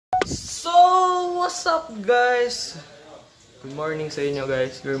So, what's up guys? Good morning sa inyo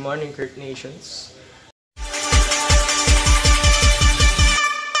guys. Good morning Kurt Nations.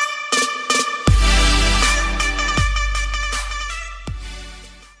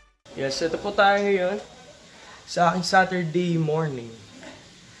 Yes, ito po tayo ngayon sa aking Saturday morning.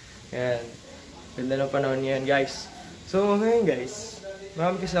 Ayan. Ganda ng panahon ngayon guys. So, ngayon guys,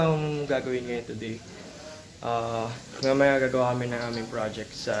 marami kasi akong gagawin ngayon today. Mamaya gagawa kami ng aming project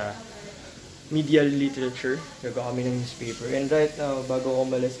sa media literature. Gagawa kami ng newspaper. And right now, bago ako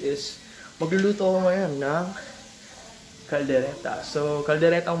umalis is magluluto ako ngayon ng kaldereta. So,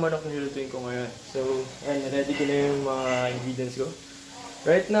 kaldereta ang manok nilulutuin ko ngayon. So, ayan, ready ko na yung mga ingredients ko.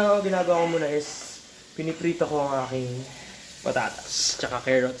 Right now, ginagawa ko muna is piniprito ko ang aking patatas tsaka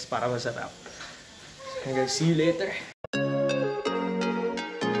carrots para masarap. Okay, guys, see you later.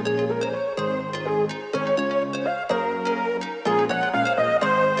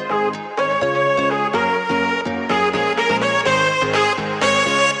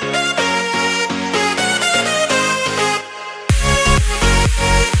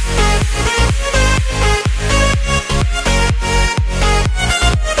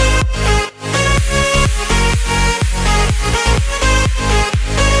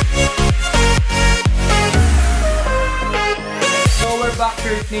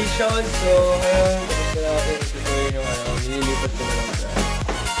 Kurt Nation. So, ngayon, tapos na natin tutuloy yung nililipat ko na lang siya.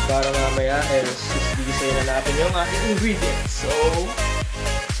 Para mamaya, gigisayin na natin yung ating ingredients. So,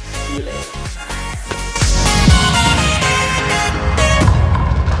 see you later.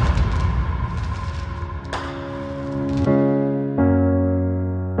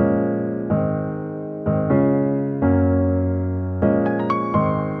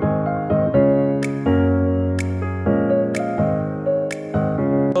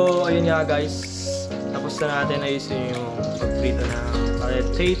 Guys, tapos na natin ayusin yung pagprito ng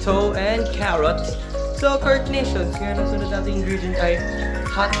potato and carrot. So, Kurt Nations, ngayon ang sunod natin ingredient ay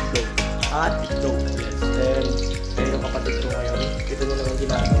hot dough. Hot dough, yes. And ayun yung kapatid ko ngayon. Ito na naman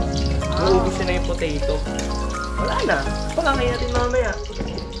ginagawa. Uubos na yung potato. Wala na. Pangangay natin mamaya.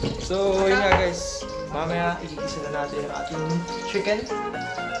 So, yun nga guys. Mamaya, igigisa na natin yung ating chicken.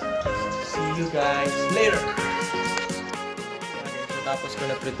 See you guys later. Tapos ko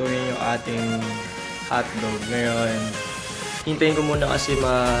naprituhin yung ating hotdog. Ngayon, hintayin ko muna kasi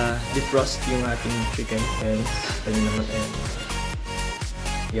ma-defrost yung ating chicken. And, tayo naman tayo.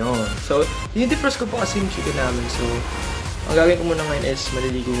 Yun. So, defrost ko po kasi yung chicken namin. So, ang gagawin ko muna ngayon is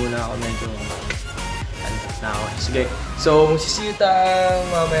maliligo muna ako medyo. Na ako. Sige. So, magsisiyo tayo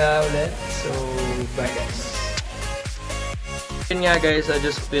mamaya ulit. So, bye guys. Yun nga guys, I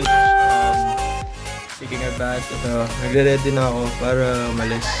just finished taking a bath. Nagre-ready na ako para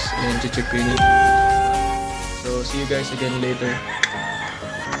umalis. And check ko yun. So, see you guys again later.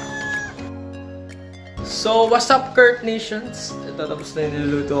 So, what's up Kurt Nations? Ito, tapos na yung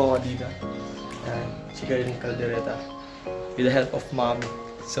niluluto ako dito. Ayan, chicken caldereta. With the help of mommy.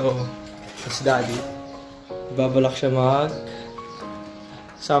 So, mas daddy. Babalak siya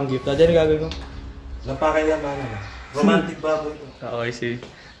samgyup. Daddy, ano gagawin mo? Napakailaman na. Romantic baboy. Okay,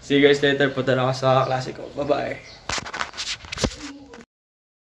 see you guys later. Punta na ako sa klase ko. Bye-bye.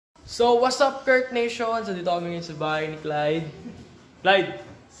 So, what's up Kurt Nation? So, dito kami ngayon sa bahay ni Clyde. Clyde!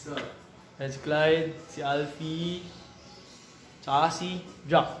 So, si Clyde, si Alfie, tsaka si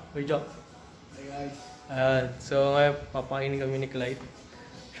Jock. Hey, Jock. Hey guys. So, ngayon, papakainin kami ni Clyde.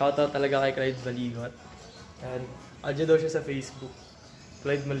 Shoutout talaga kay Clyde Maligot. And, adyo daw siya sa Facebook.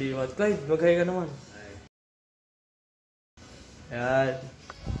 Clyde Maligot. Clyde, mag-hi ka naman. Ayan.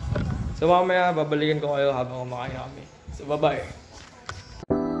 So mamaya babalikan ko kayo habang kumakain kami. So bye-bye.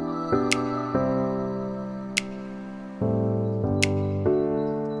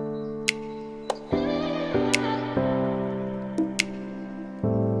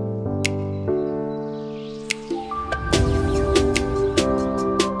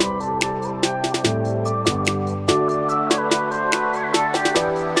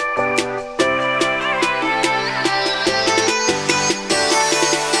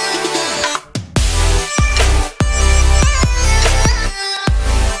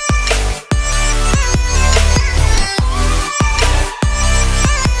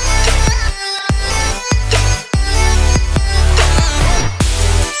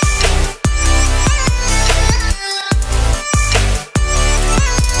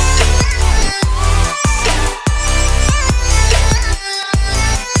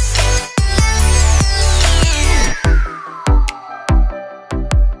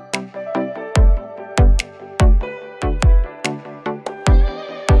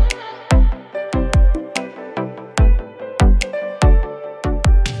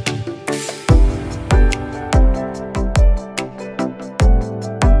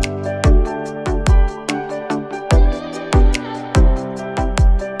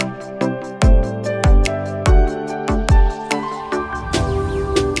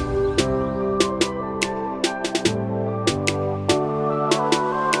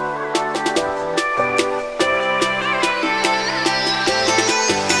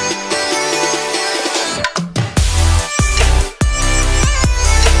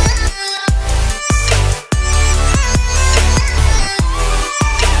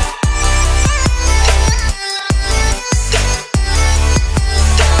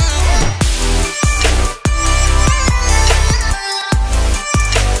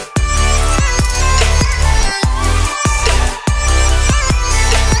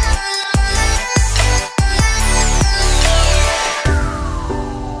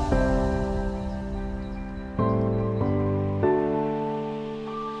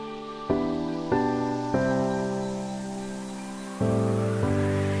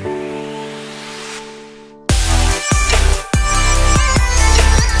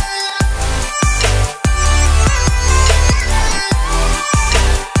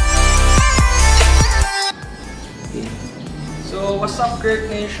 What's up, Kirk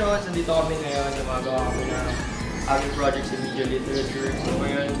Nations? Nandito kami ngayon. Gumagawa kami ng aming project sa media literature. So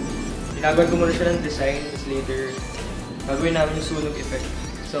ngayon, ginagawa ko muna siya ng design. Tapos later, gagawin namin yung sunog effect.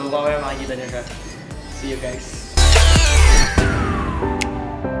 So mamaya makikita niyo siya. See you guys.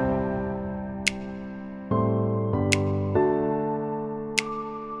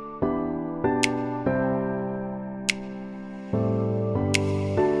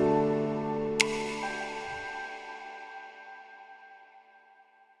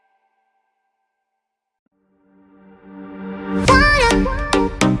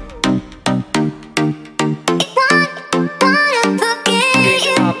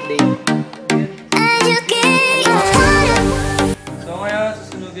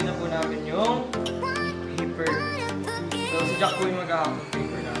 Jack po yung mag-ahap ng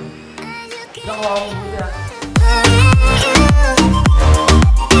paper namin. Jack, wala akong buti ah.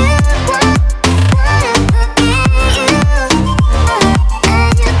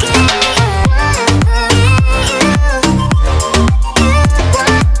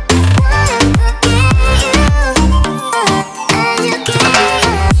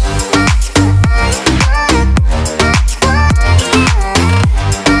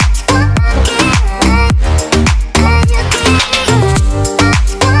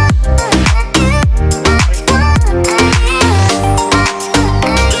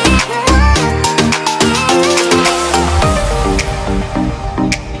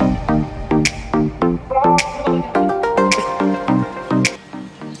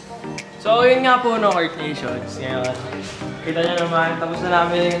 So, yun nga po no, Art Nations. Ngayon, kita nyo naman, tapos na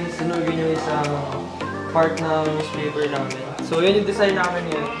namin sunugin yung isang part ng newspaper namin. So, yun yung design namin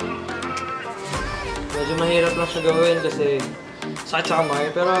yun. Medyo mahirap lang siya gawin kasi sakit sa kamay,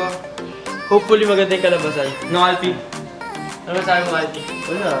 pero hopefully maganda yung kalabasan. No, Alpi? Ano masabi mo, Alpi?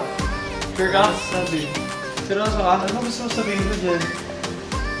 Wala. Sure ka? Sabi. Seryoso ka? Ano gusto mo sabihin ko dyan?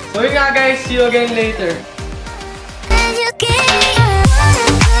 So, yun nga guys, see you again later.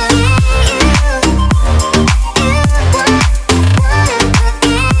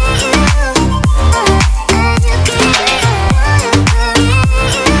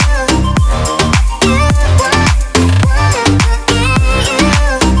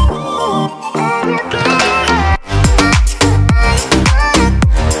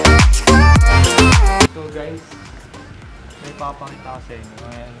 Papakita ko sa inyo.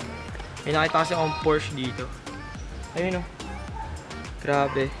 Ayan. May nakita kasi akong Porsche dito. Ayun o.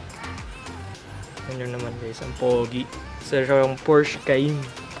 Grabe. Ayun naman guys, ang pogi. So, yung Porsche Cayenne.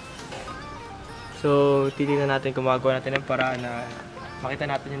 So, titignan natin kung magawa natin ng paraan na makita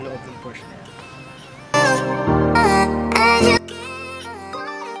natin yung loob ng Porsche na yan.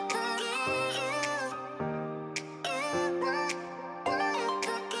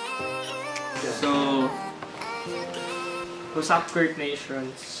 So, what's up, Kirk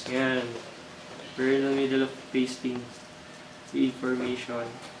Nations? Yan. We're in the middle of pasting the information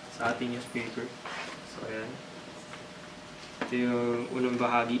sa ating newspaper. So, yan. Ito yung unang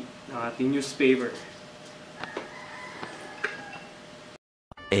bahagi ng ating newspaper.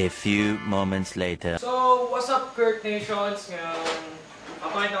 A few moments later. So, what's up, Kirk Nations? Ngayon,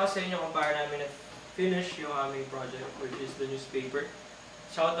 papakita ko sa inyo kung paano namin na-finish yung aming project, which is the newspaper.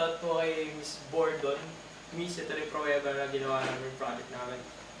 Shoutout po kay Miss Bordon. Miss, ito rin pruweba na ginawa namin yung project namin.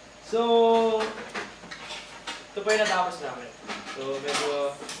 So, ito pa yung natapos namin. So,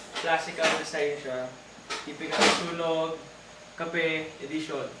 medyo classical design siya. Typical sunog, kape,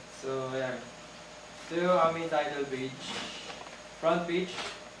 edition. So, ayan. Ito yung aming title page. Front page.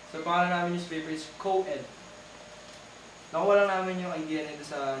 So, pangalan namin newspaper is Co-Ed. Nakuha lang namin yung idea nito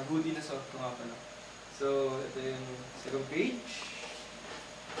sa hoodie na soft ko nga pala. So, ito yung second page.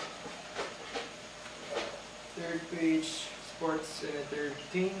 Third page, sports and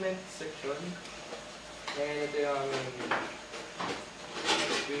entertainment section. And ito yung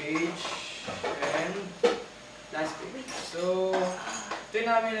page and last page. So, ito yung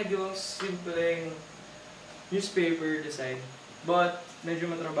namin nagawang simpleng newspaper design. But, medyo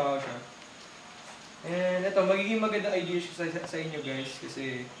matrabaho siya. And ito, magiging maganda idea siya sa inyo guys.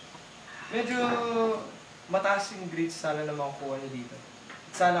 Kasi, medyo mataas yung grades sana na makukuha nyo dito.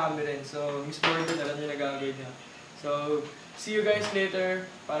 Sana kami rin. So, Miss Borden, alam nyo na gagawin niya. So, see you guys later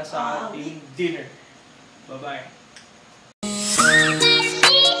para sa ating dinner. Bye-bye.